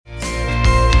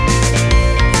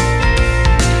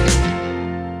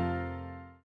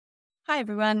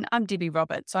everyone, I'm Debbie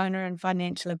Roberts, owner and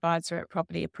financial advisor at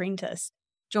Property Apprentice.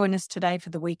 Join us today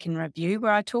for the Week in Review,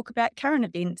 where I talk about current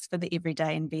events for the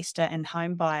everyday investor and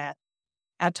home buyer.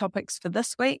 Our topics for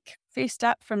this week: first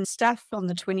up from Stuff on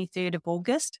the 23rd of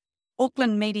August,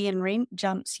 Auckland median rent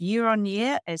jumps year on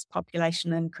year as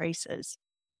population increases.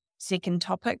 Second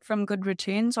topic from Good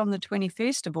Returns on the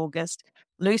 21st of August,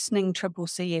 loosening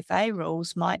CCCFA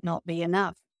rules might not be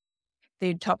enough.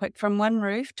 Third topic from One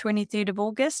Roof, 23rd of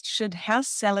August, should house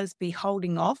sellers be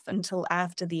holding off until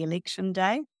after the election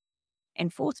day?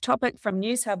 And fourth topic from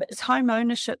News Hub, is home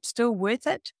ownership still worth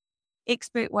it?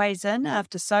 Expert weighs in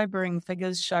after sobering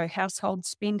figures show households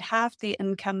spend half their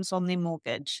incomes on their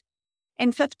mortgage.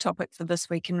 And fifth topic for this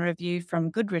week in review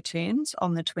from Good Returns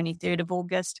on the 23rd of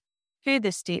August, further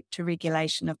step to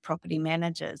regulation of property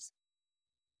managers.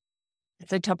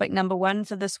 So topic number one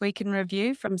for this week in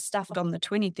review from Stuffed on the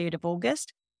 23rd of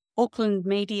August, Auckland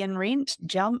median rent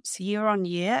jumps year on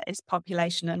year as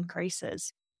population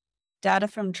increases. Data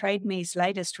from TradeMe's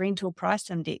latest rental price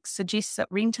index suggests that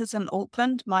renters in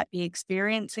Auckland might be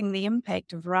experiencing the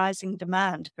impact of rising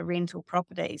demand for rental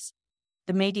properties.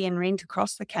 The median rent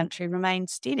across the country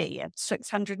remained steady at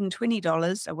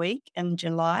 $620 a week in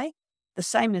July, the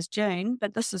same as June,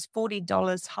 but this is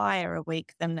 $40 higher a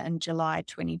week than in July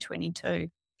 2022.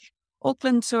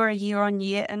 Auckland saw a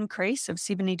year-on-year increase of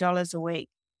 $70 a week,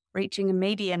 reaching a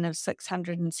median of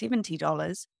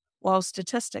 $670, while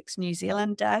Statistics New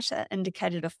Zealand data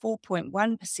indicated a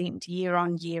 4.1%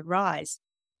 year-on-year rise.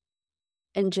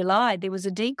 In July, there was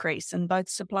a decrease in both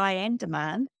supply and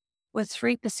demand, with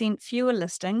 3% fewer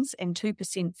listings and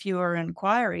 2% fewer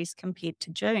inquiries compared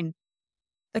to June.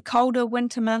 The colder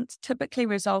winter months typically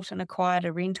result in a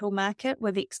quieter rental market,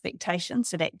 with expectations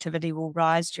that activity will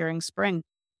rise during spring.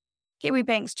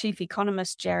 Kiwibank's chief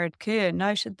economist Jared Kerr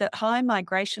noted that high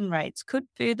migration rates could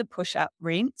further push up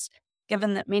rents,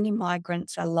 given that many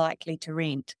migrants are likely to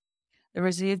rent. The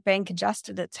Reserve Bank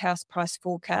adjusted its house price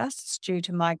forecasts due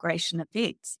to migration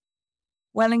effects.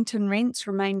 Wellington rents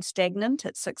remained stagnant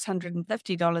at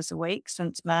 $650 a week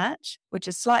since March, which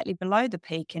is slightly below the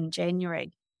peak in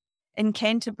January. In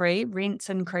Canterbury, rents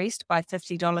increased by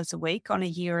 $50 a week on a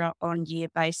year-on-year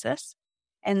basis,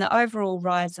 and the overall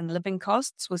rise in living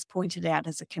costs was pointed out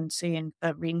as a concern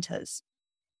for renters.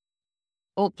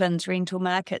 Auckland's rental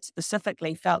market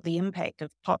specifically felt the impact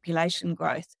of population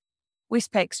growth.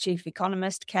 Westpac's chief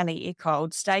economist, Kelly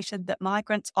Eckold, stated that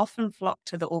migrants often flock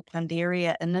to the Auckland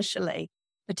area initially,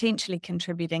 potentially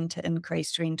contributing to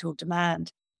increased rental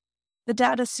demand. The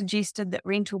data suggested that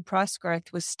rental price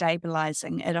growth was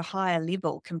stabilising at a higher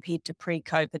level compared to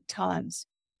pre-COVID times.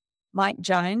 Mike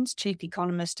Jones, chief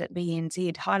economist at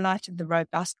BNZ, highlighted the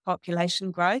robust population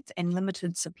growth and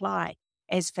limited supply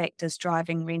as factors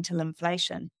driving rental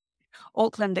inflation.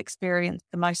 Auckland experienced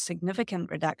the most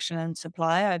significant reduction in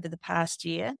supply over the past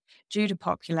year due to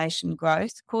population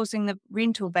growth, causing the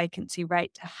rental vacancy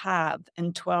rate to halve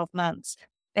in 12 months.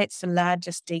 That's the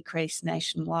largest decrease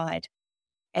nationwide.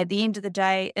 At the end of the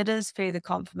day, it is further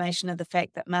confirmation of the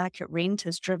fact that market rent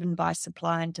is driven by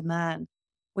supply and demand.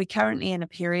 We're currently in a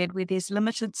period where there's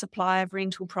limited supply of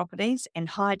rental properties and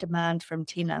high demand from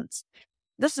tenants.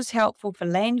 This is helpful for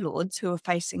landlords who are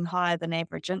facing higher than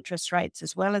average interest rates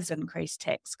as well as increased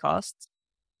tax costs,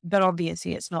 but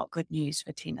obviously it's not good news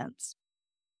for tenants.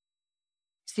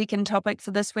 Second topic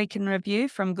for this week in review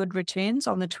from Good Returns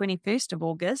on the 21st of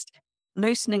August,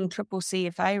 loosening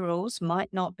CCCFA rules might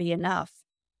not be enough.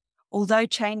 Although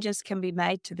changes can be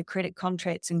made to the Credit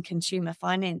Contracts and Consumer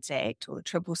Finance Act, or the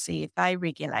CCCFA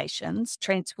regulations,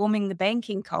 transforming the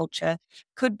banking culture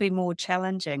could be more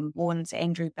challenging, warns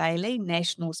Andrew Bailey,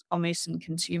 National's Commerce and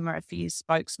Consumer Affairs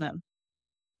spokesman.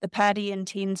 The party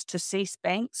intends to cease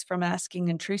banks from asking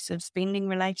intrusive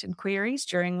spending-related queries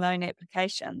during loan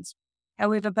applications.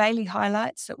 However, Bailey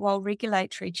highlights that while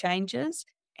regulatory changes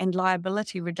and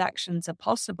liability reductions are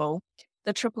possible,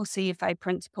 the CCCFA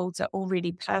principles are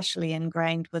already partially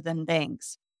ingrained within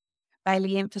banks.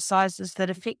 Bailey emphasises that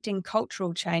effecting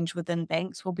cultural change within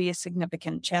banks will be a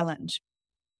significant challenge.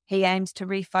 He aims to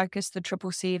refocus the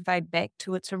CCCFA back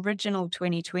to its original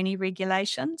 2020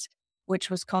 regulations, which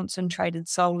was concentrated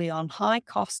solely on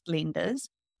high-cost lenders,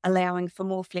 allowing for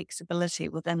more flexibility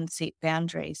within set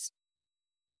boundaries.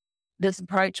 This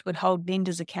approach would hold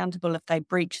lenders accountable if they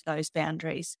breach those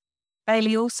boundaries.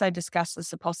 Bailey also discusses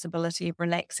the possibility of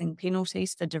relaxing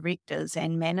penalties for directors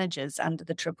and managers under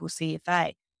the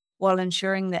CCCFA, while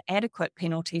ensuring that adequate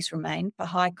penalties remain for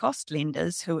high-cost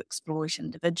lenders who exploit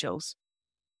individuals.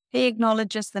 He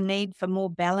acknowledges the need for more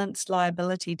balanced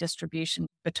liability distribution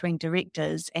between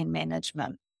directors and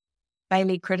management.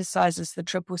 Bailey criticises the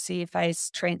CCCFA's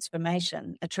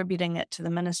transformation, attributing it to the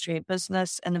Ministry of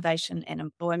Business, Innovation and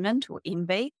Employment, or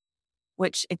MB,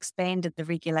 which expanded the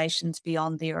regulations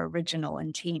beyond their original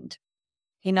intent.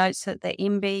 He notes that the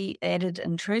MB added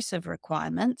intrusive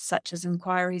requirements, such as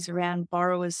inquiries around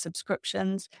borrowers'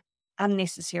 subscriptions,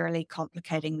 unnecessarily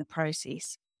complicating the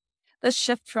process. This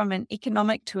shift from an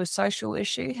economic to a social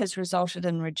issue has resulted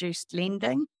in reduced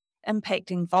lending,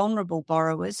 impacting vulnerable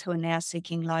borrowers who are now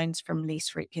seeking loans from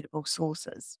less reputable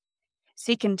sources.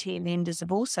 Second-tier lenders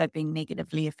have also been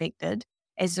negatively affected,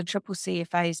 as the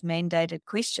CCCFA's mandated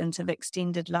questions have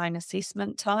extended loan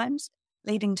assessment times,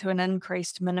 leading to an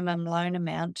increased minimum loan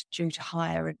amount due to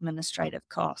higher administrative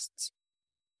costs.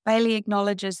 Bailey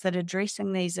acknowledges that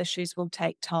addressing these issues will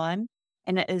take time,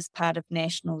 and it is part of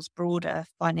National's broader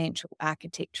financial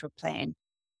architecture plan.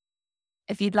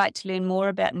 If you'd like to learn more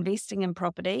about investing in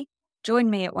property, join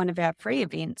me at one of our free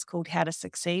events called How to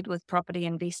Succeed with Property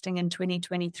Investing in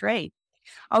 2023.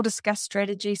 I'll discuss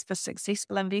strategies for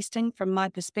successful investing from my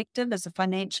perspective as a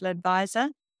financial advisor,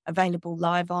 available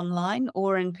live online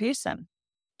or in person.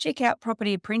 Check out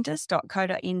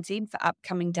propertyapprentice.co.nz for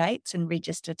upcoming dates and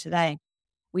register today.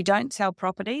 We don't sell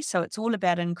property, so it's all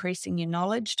about increasing your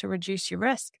knowledge to reduce your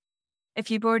risk. If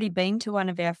you've already been to one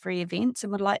of our free events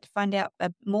and would like to find out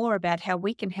more about how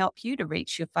we can help you to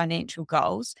reach your financial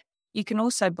goals, you can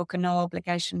also book a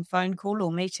no-obligation phone call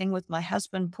or meeting with my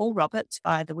husband, Paul Roberts,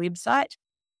 via the website.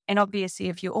 And obviously,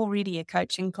 if you're already a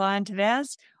coaching client of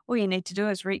ours, all you need to do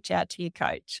is reach out to your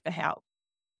coach for help.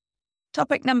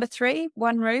 Topic number 3,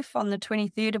 OneRoof on the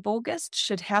 23rd of August.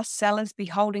 Should house sellers be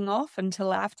holding off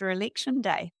until after election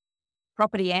day?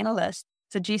 Property analysts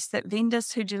suggest that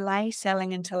vendors who delay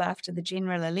selling until after the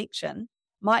general election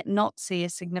might not see a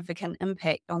significant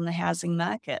impact on the housing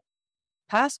market.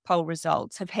 Past poll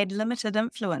results have had limited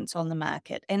influence on the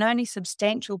market, and only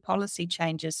substantial policy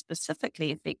changes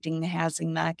specifically affecting the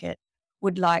housing market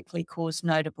would likely cause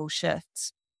notable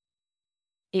shifts.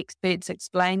 Experts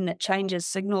explain that changes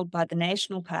signalled by the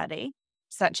National Party,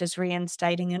 such as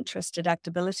reinstating interest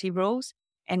deductibility rules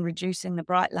and reducing the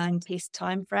Bright Line test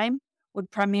timeframe, would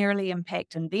primarily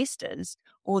impact investors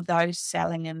or those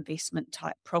selling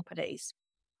investment-type properties.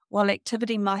 While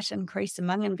activity might increase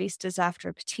among investors after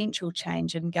a potential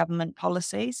change in government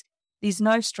policies, there's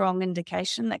no strong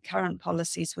indication that current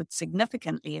policies would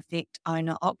significantly affect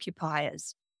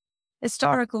owner-occupiers.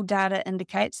 Historical data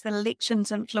indicates that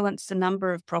elections influence the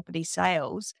number of property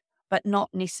sales, but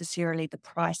not necessarily the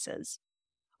prices.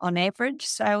 On average,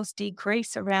 sales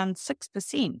decrease around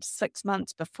 6% 6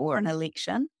 months before an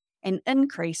election and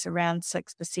increase around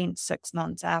 6% 6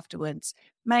 months afterwards,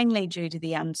 mainly due to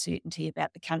the uncertainty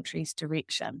about the country's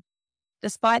direction.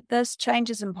 Despite this,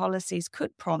 changes in policies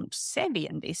could prompt savvy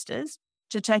investors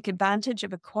to take advantage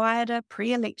of a quieter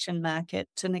pre-election market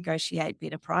to negotiate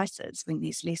better prices when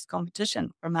there's less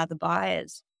competition from other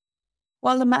buyers.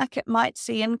 While the market might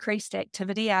see increased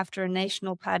activity after a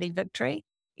National Party victory,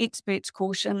 experts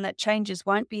caution that changes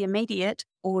won't be immediate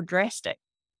or drastic.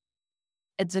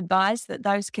 It's advised that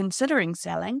those considering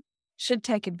selling should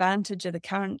take advantage of the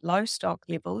current low stock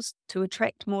levels to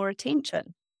attract more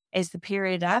attention, as the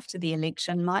period after the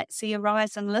election might see a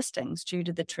rise in listings due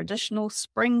to the traditional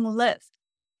spring lift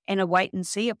and a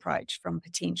wait-and-see approach from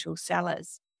potential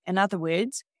sellers. In other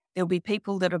words, there'll be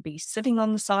people that'll be sitting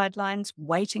on the sidelines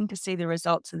waiting to see the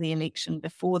results of the election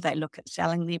before they look at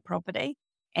selling their property.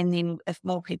 And then if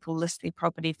more people list their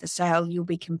property for sale, you'll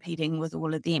be competing with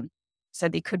all of them. So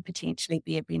there could potentially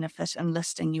be a benefit in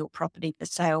listing your property for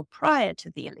sale prior to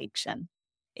the election,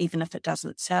 even if it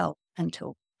doesn't sell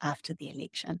until after the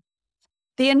election.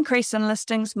 The increase in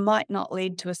listings might not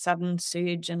lead to a sudden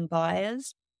surge in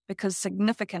buyers because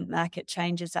significant market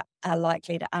changes are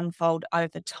likely to unfold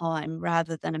over time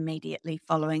rather than immediately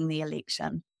following the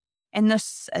election. And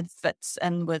this fits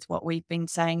in with what we've been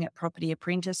saying at Property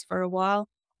Apprentice for a while.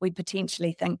 We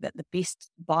potentially think that the best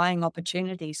buying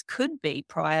opportunities could be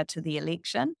prior to the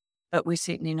election, but we're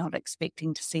certainly not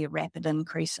expecting to see a rapid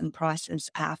increase in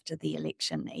prices after the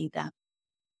election either.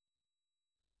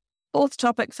 Fourth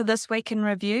topic for this week in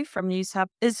review from NewsHub: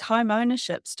 is home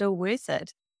ownership still worth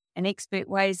it? An expert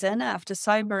weighs in after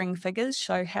sobering figures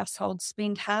show households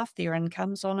spend half their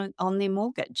incomes on their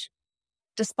mortgage.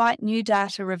 Despite new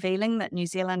data revealing that New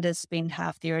Zealanders spend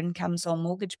half their incomes on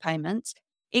mortgage payments,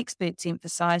 experts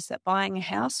emphasise that buying a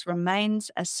house remains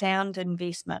a sound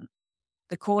investment.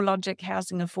 The CoreLogic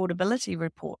Housing Affordability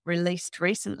Report released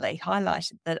recently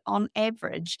highlighted that on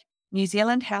average, New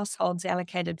Zealand households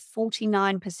allocated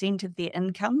 49% of their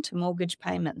income to mortgage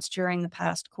payments during the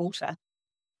past quarter.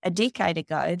 A decade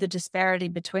ago, the disparity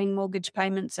between mortgage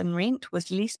payments and rent was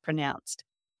less pronounced.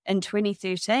 In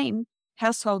 2013,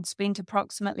 households spent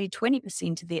approximately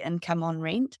 20% of their income on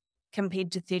rent,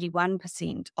 compared to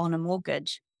 31% on a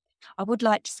mortgage. I would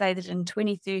like to say that in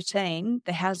 2013,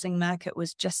 the housing market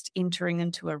was just entering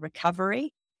into a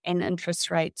recovery and interest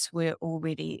rates were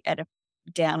already at a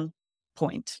down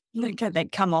point.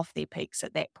 They'd come off their peaks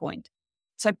at that point.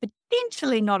 So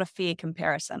potentially not a fair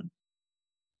comparison.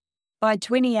 By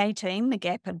 2018, the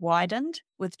gap had widened,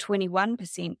 with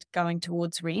 21% going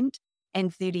towards rent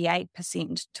and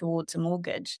 38% towards a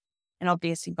mortgage. And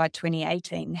obviously by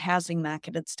 2018, the housing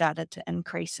market had started to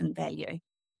increase in value,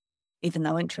 even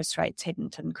though interest rates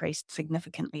hadn't increased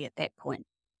significantly at that point.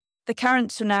 The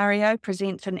current scenario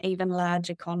presents an even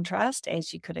larger contrast,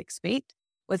 as you could expect,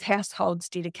 with households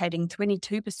dedicating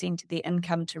 22% of their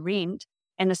income to rent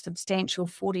and a substantial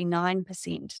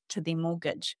 49% to their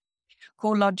mortgage.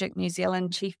 CoreLogic New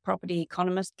Zealand Chief Property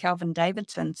Economist Kelvin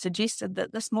Davidson suggested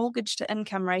that this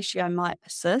mortgage-to-income ratio might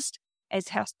persist as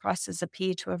house prices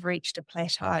appear to have reached a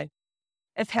plateau.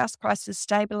 If house prices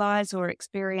stabilise or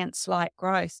experience slight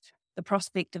growth, the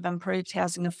prospect of improved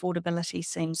housing affordability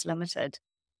seems limited.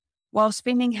 While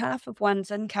spending half of one's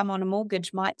income on a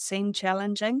mortgage might seem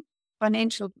challenging,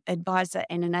 financial advisor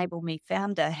and Enable Me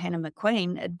founder Hannah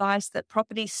McQueen advised that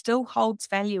property still holds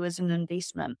value as an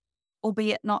investment,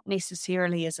 albeit not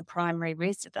necessarily as a primary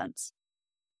residence.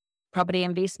 Property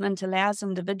investment allows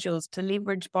individuals to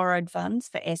leverage borrowed funds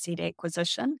for asset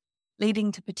acquisition,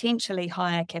 leading to potentially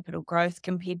higher capital growth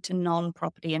compared to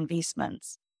non-property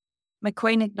investments.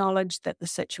 McQueen acknowledged that the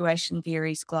situation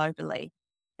varies globally.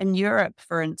 In Europe,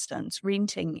 for instance,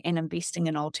 renting and investing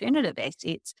in alternative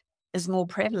assets is more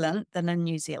prevalent than in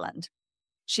New Zealand.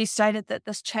 She stated that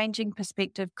this changing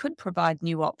perspective could provide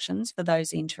new options for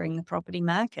those entering the property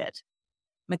market.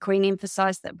 McQueen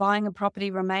emphasised that buying a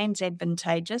property remains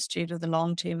advantageous due to the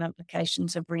long-term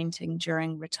implications of renting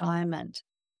during retirement.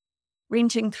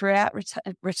 Renting throughout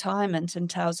retirement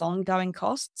entails ongoing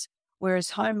costs,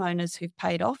 whereas homeowners who've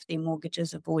paid off their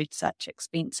mortgages avoid such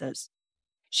expenses.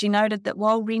 She noted that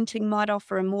while renting might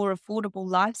offer a more affordable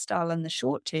lifestyle in the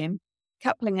short term,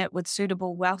 coupling it with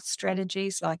suitable wealth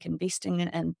strategies like investing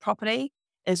in property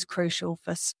is crucial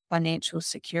for financial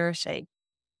security.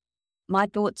 My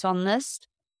thoughts on this,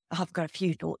 I've got a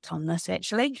few thoughts on this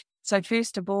actually. So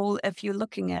first of all, if you're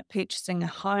looking at purchasing a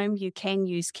home, you can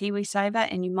use KiwiSaver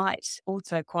and you might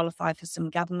also qualify for some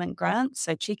government grants.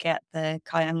 So check out the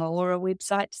Kāinga Ora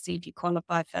website to see if you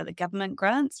qualify for the government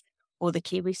grants or the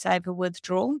KiwiSaver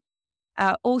withdrawal.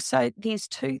 Also, there's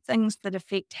two things that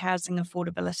affect housing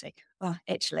affordability. Well,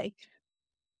 actually,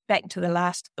 back to the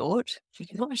last thought.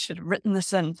 I should have written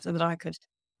this in so that I could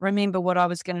remember what I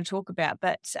was going to talk about.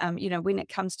 But, when it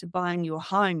comes to buying your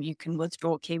home, you can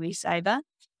withdraw KiwiSaver.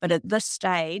 But at this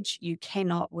stage, you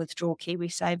cannot withdraw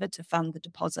KiwiSaver to fund the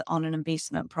deposit on an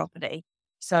investment property.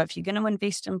 So if you're going to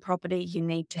invest in property, you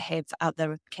need to have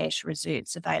other cash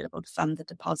reserves available to fund the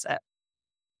deposit.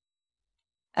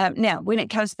 Now, when it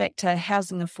comes back to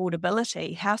housing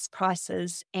affordability, house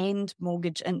prices and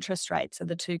mortgage interest rates are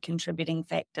the two contributing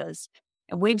factors.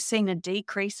 And we've seen a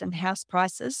decrease in house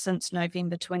prices since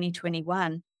November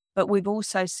 2021, but we've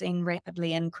also seen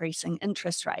rapidly increasing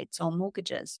interest rates on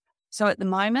mortgages. So at the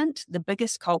moment, the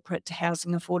biggest culprit to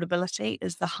housing affordability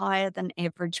is the higher than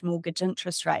average mortgage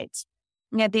interest rates.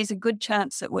 Now, there's a good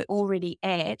chance that we're already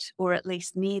at, or at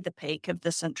least near the peak of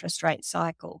this interest rate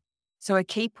cycle. So a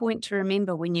key point to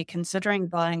remember when you're considering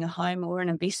buying a home or an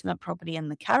investment property in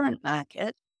the current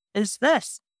market is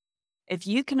this. If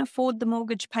you can afford the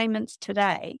mortgage payments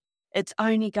today, it's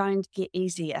only going to get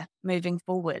easier moving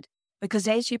forward, because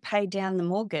as you pay down the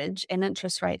mortgage and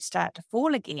interest rates start to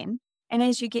fall again, and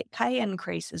as you get pay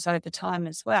increases over time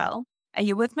as well, are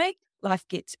you with me? Life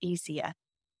gets easier.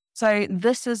 So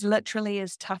this is literally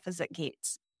as tough as it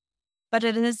gets. But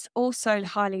it is also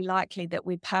highly likely that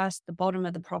we're past the bottom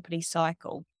of the property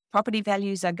cycle. Property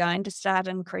values are going to start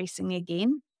increasing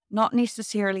again, not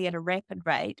necessarily at a rapid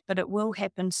rate, but it will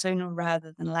happen sooner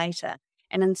rather than later.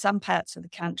 And in some parts of the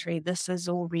country, this is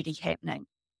already happening.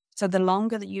 So the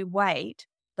longer that you wait,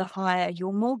 the higher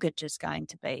your mortgage is going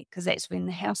to be, because that's when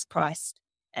the house price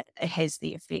has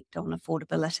the effect on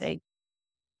affordability.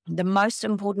 The most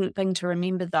important thing to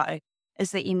remember, though,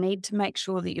 is that you need to make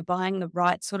sure that you're buying the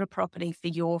right sort of property for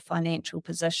your financial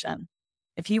position.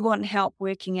 If you want help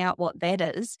working out what that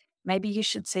is, maybe you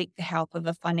should seek the help of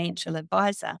a financial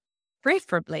advisor,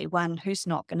 preferably one who's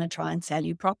not going to try and sell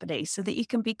you property, so that you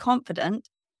can be confident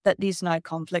that there's no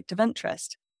conflict of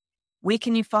interest. Where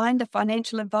can you find a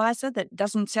financial advisor that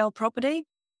doesn't sell property?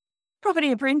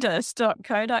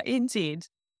 propertyapprentice.co.nz.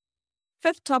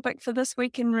 Fifth topic for this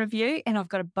week in review, and I've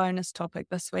got a bonus topic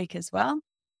this week as well.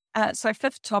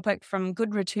 Fifth topic from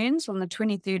Good Returns on the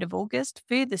 23rd of August,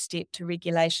 further step to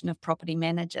regulation of property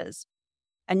managers.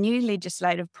 A new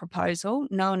legislative proposal,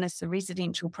 known as the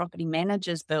Residential Property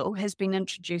Managers Bill, has been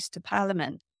introduced to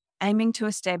Parliament, aiming to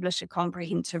establish a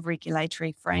comprehensive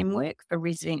regulatory framework for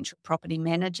residential property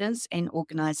managers and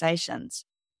organisations.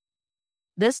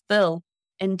 This bill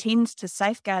intends to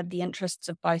safeguard the interests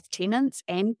of both tenants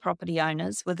and property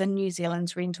owners within New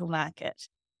Zealand's rental market.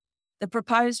 The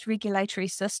proposed regulatory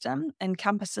system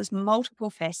encompasses multiple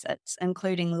facets,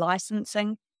 including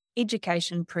licensing,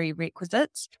 education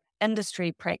prerequisites,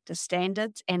 industry practice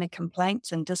standards, and a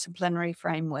complaints and disciplinary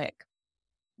framework.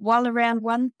 While around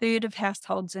 1/3 of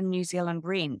households in New Zealand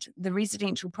rent, the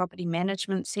residential property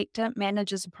management sector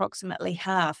manages approximately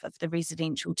half of the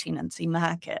residential tenancy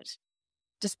market.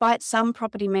 Despite some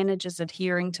property managers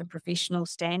adhering to professional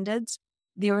standards,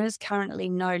 there is currently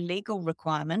no legal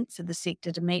requirement for the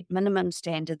sector to meet minimum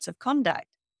standards of conduct,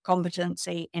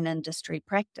 competency, and industry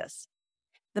practice.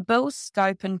 The bill's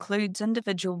scope includes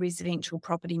individual residential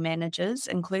property managers,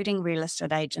 including real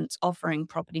estate agents offering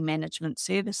property management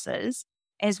services,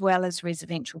 as well as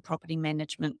residential property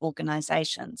management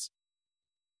organisations.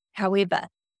 However,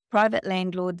 private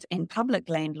landlords and public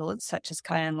landlords, such as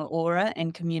Kāinga Ora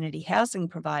and community housing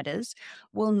providers,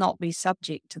 will not be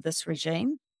subject to this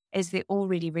regime, as they're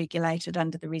already regulated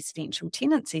under the Residential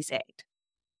Tenancies Act.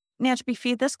 Now, to be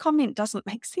fair, this comment doesn't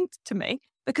make sense to me,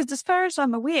 because as far as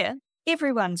I'm aware,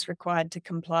 everyone's required to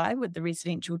comply with the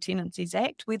Residential Tenancies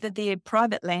Act, whether they're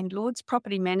private landlords,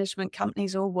 property management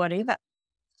companies, or whatever.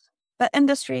 But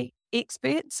industry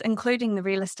experts, including the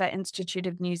Real Estate Institute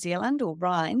of New Zealand, or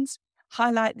RINEZ,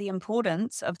 highlight the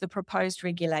importance of the proposed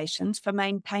regulations for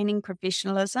maintaining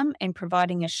professionalism and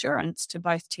providing assurance to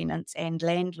both tenants and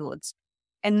landlords.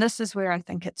 And this is where I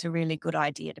think it's a really good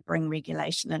idea to bring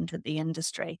regulation into the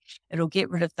industry. It'll get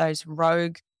rid of those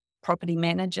rogue property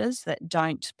managers that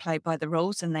don't play by the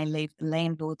rules, and they leave the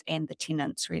landlord and the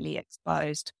tenants really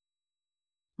exposed.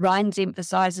 RINEZ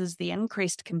emphasises the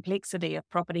increased complexity of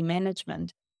property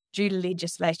management due to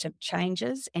legislative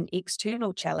changes and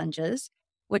external challenges,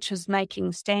 which is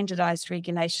making standardised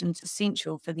regulations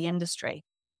essential for the industry.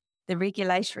 The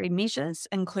regulatory measures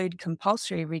include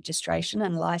compulsory registration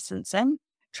and licensing,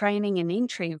 training and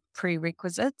entry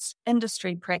prerequisites,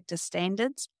 industry practice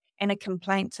standards, and a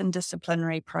complaints and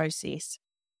disciplinary process.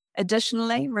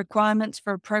 Additionally, requirements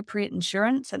for appropriate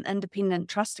insurance and independent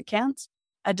trust accounts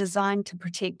are designed to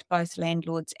protect both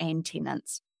landlords and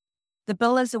tenants. The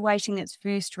bill is awaiting its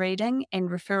first reading and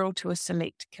referral to a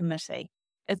select committee.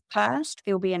 If passed,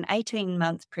 there will be an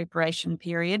 18-month preparation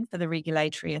period for the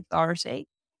regulatory authority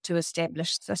to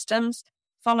establish systems,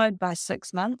 followed by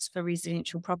 6 months for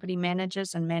residential property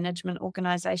managers and management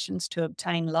organisations to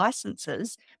obtain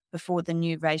licences before the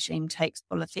new regime takes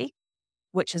full effect,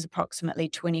 which is approximately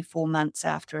 24 months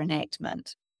after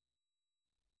enactment.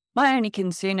 My only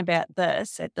concern about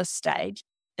this at this stage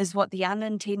is what the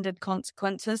unintended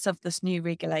consequences of this new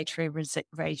regulatory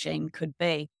regime could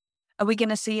be. Are we going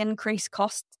to see increased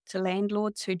costs to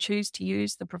landlords who choose to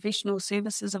use the professional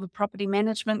services of a property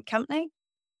management company?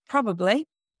 Probably.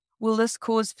 Will this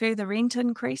cause further rent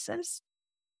increases?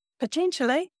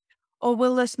 Potentially. Or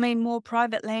will this mean more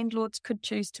private landlords could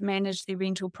choose to manage their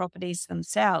rental properties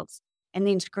themselves and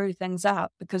then screw things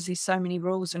up because there's so many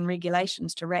rules and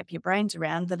regulations to wrap your brains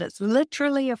around that it's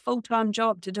literally a full-time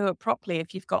job to do it properly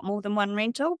if you've got more than one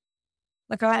rental?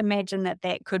 Look, I imagine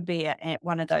that could be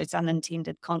one of those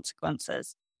unintended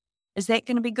consequences. Is that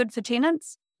going to be good for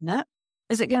tenants? No.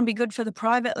 Is it going to be good for the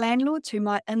private landlords who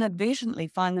might inadvertently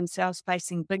find themselves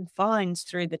facing big fines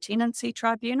through the tenancy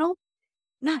tribunal?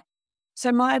 No.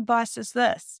 So my advice is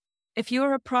this. If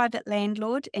you're a private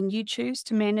landlord and you choose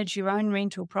to manage your own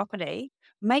rental property,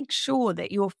 make sure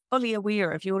that you're fully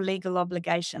aware of your legal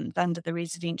obligations under the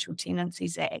Residential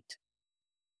Tenancies Act.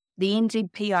 The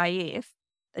NZPIF,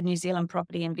 the New Zealand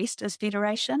Property Investors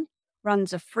Federation,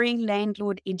 runs a free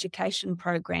landlord education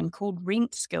program called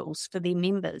Rent Skills for their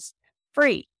members.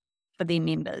 Free for their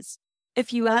members.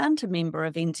 If you aren't a member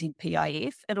of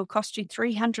NZPIF, it'll cost you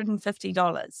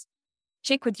 $350.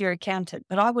 Check with your accountant,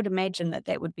 but I would imagine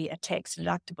that would be a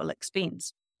tax-deductible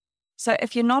expense. So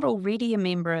if you're not already a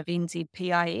member of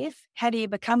NZPIF, how do you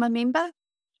become a member?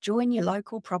 Join your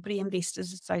local Property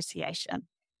Investors Association.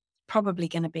 Probably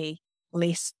going to be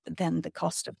less than the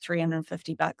cost of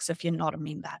 $350 if you're not a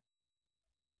member.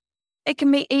 It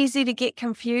can be easy to get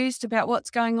confused about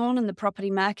what's going on in the property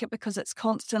market because it's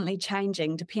constantly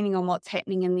changing depending on what's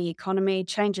happening in the economy,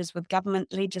 changes with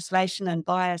government legislation and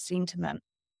buyer sentiment.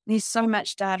 There's so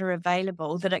much data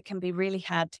available that it can be really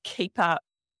hard to keep up.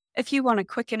 If you want a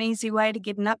quick and easy way to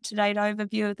get an up-to-date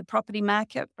overview of the property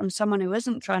market from someone who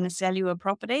isn't trying to sell you a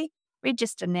property,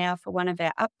 register now for one of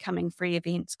our upcoming free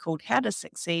events called How to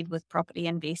Succeed with Property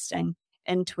Investing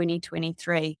in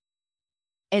 2023.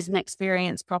 As an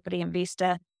experienced property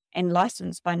investor and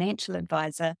licensed financial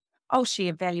advisor, I'll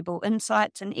share valuable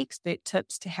insights and expert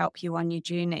tips to help you on your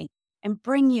journey. And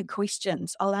bring your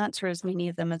questions. I'll answer as many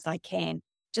of them as I can.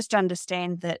 Just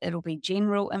understand that it'll be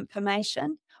general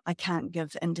information. I can't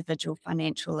give individual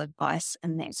financial advice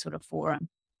in that sort of forum.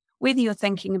 Whether you're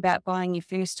thinking about buying your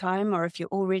first home or if you're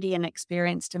already an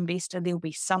experienced investor, there'll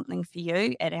be something for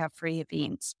you at our free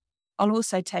events. I'll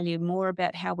also tell you more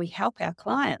about how we help our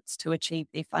clients to achieve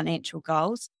their financial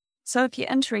goals. So if you're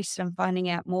interested in finding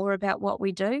out more about what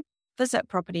we do, visit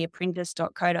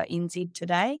propertyapprentice.co.nz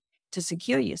today to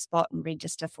secure your spot and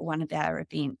register for one of our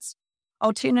events.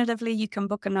 Alternatively, you can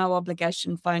book a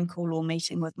no-obligation phone call or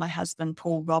meeting with my husband,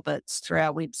 Paul Roberts, through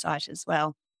our website as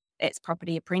well. That's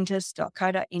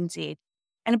propertyapprentice.co.nz.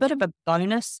 And a bit of a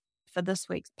bonus for this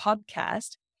week's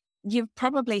podcast, you've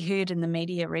probably heard in the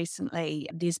media recently,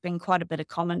 there's been quite a bit of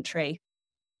commentary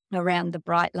around the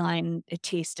Brightline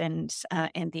test and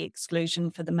the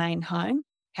exclusion for the main home.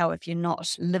 How if you're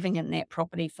not living in that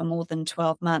property for more than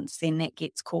 12 months, then that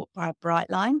gets caught by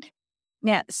Brightline.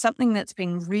 Now, something that's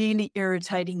been really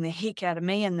irritating the heck out of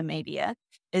me in the media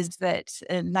is that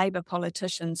Labor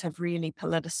politicians have really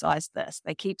politicised this.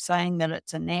 They keep saying that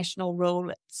it's a national rule.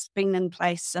 It's been in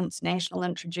place since National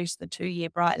introduced the 2-year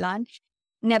Brightline.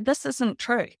 Now, this isn't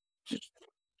true.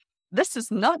 This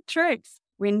is not true.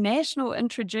 When National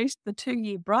introduced the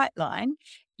 2-year Brightline,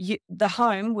 the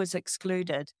home was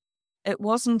excluded. It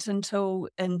wasn't until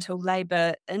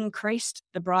Labor increased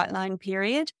the Brightline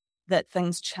period that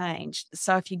things changed.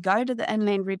 So if you go to the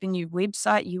Inland Revenue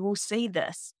website, you will see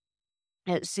this.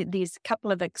 There's a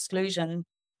couple of exclusion.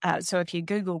 So if you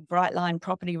Google Brightline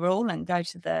property rule and go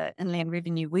to the Inland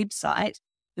Revenue website,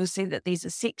 you'll see that there's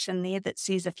a section there that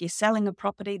says if you're selling a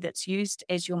property that's used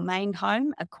as your main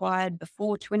home, acquired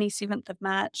before 27th of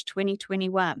March,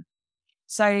 2021.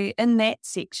 So in that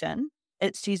section,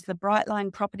 it says the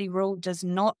Brightline property rule does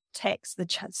not tax the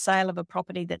sale of a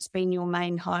property that's been your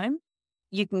main home.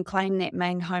 You can claim that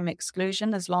main home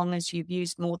exclusion as long as you've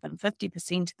used more than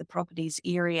 50% of the property's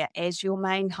area as your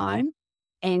main home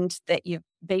and that you've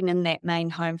been in that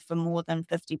main home for more than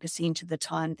 50% of the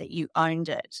time that you owned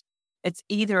it. It's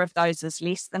either of those is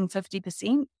less than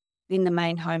 50%, then the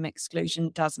main home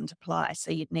exclusion doesn't apply.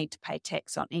 So you'd need to pay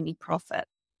tax on any profit.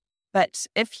 But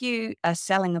if you are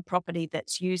selling a property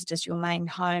that's used as your main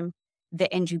home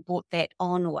and you bought that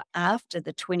on or after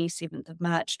the 27th of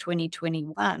March,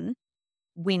 2021,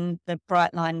 when the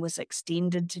Brightline was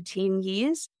extended to 10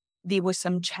 years, there were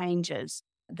some changes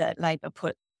that Labor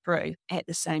put through at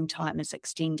the same time as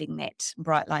extending that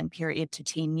Brightline period to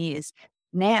 10 years.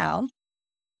 Now,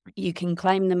 you can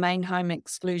claim the main home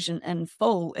exclusion in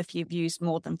full if you've used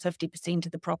more than 50%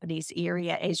 of the property's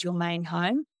area as your main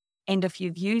home, and if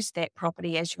you've used that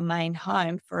property as your main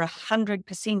home for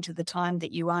 100% of the time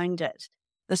that you owned it.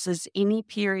 This is any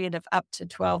period of up to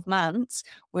 12 months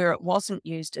where it wasn't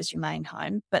used as your main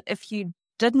home. But if you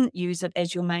didn't use it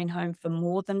as your main home for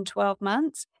more than 12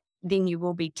 months, then you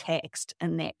will be taxed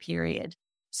in that period.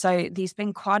 So there's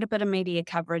been quite a bit of media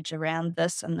coverage around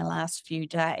this in the last few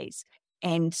days.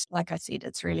 And like I said,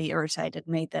 it's really irritated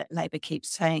me that Labor keeps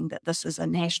saying that this is a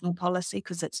national policy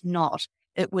because it's not.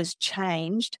 It was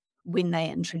changed when they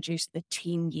introduced the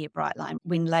 10-year Brightline,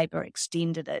 when Labor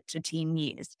extended it to 10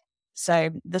 years. So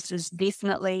this is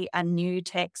definitely a new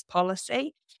tax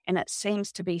policy, and it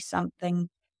seems to be something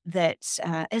that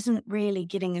isn't really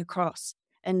getting across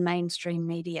in mainstream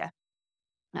media,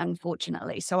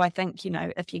 unfortunately. So I think,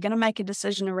 if you're going to make a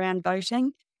decision around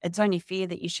voting, it's only fair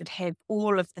that you should have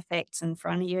all of the facts in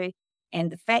front of you.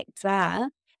 And the facts are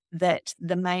that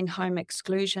the main home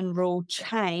exclusion rule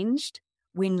changed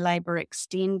when Labor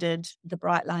extended the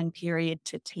Brightline period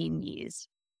to 10 years.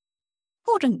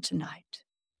 Important to note.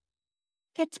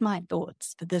 That's my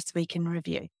thoughts for this week in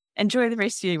review. Enjoy the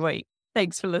rest of your week.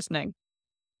 Thanks for listening.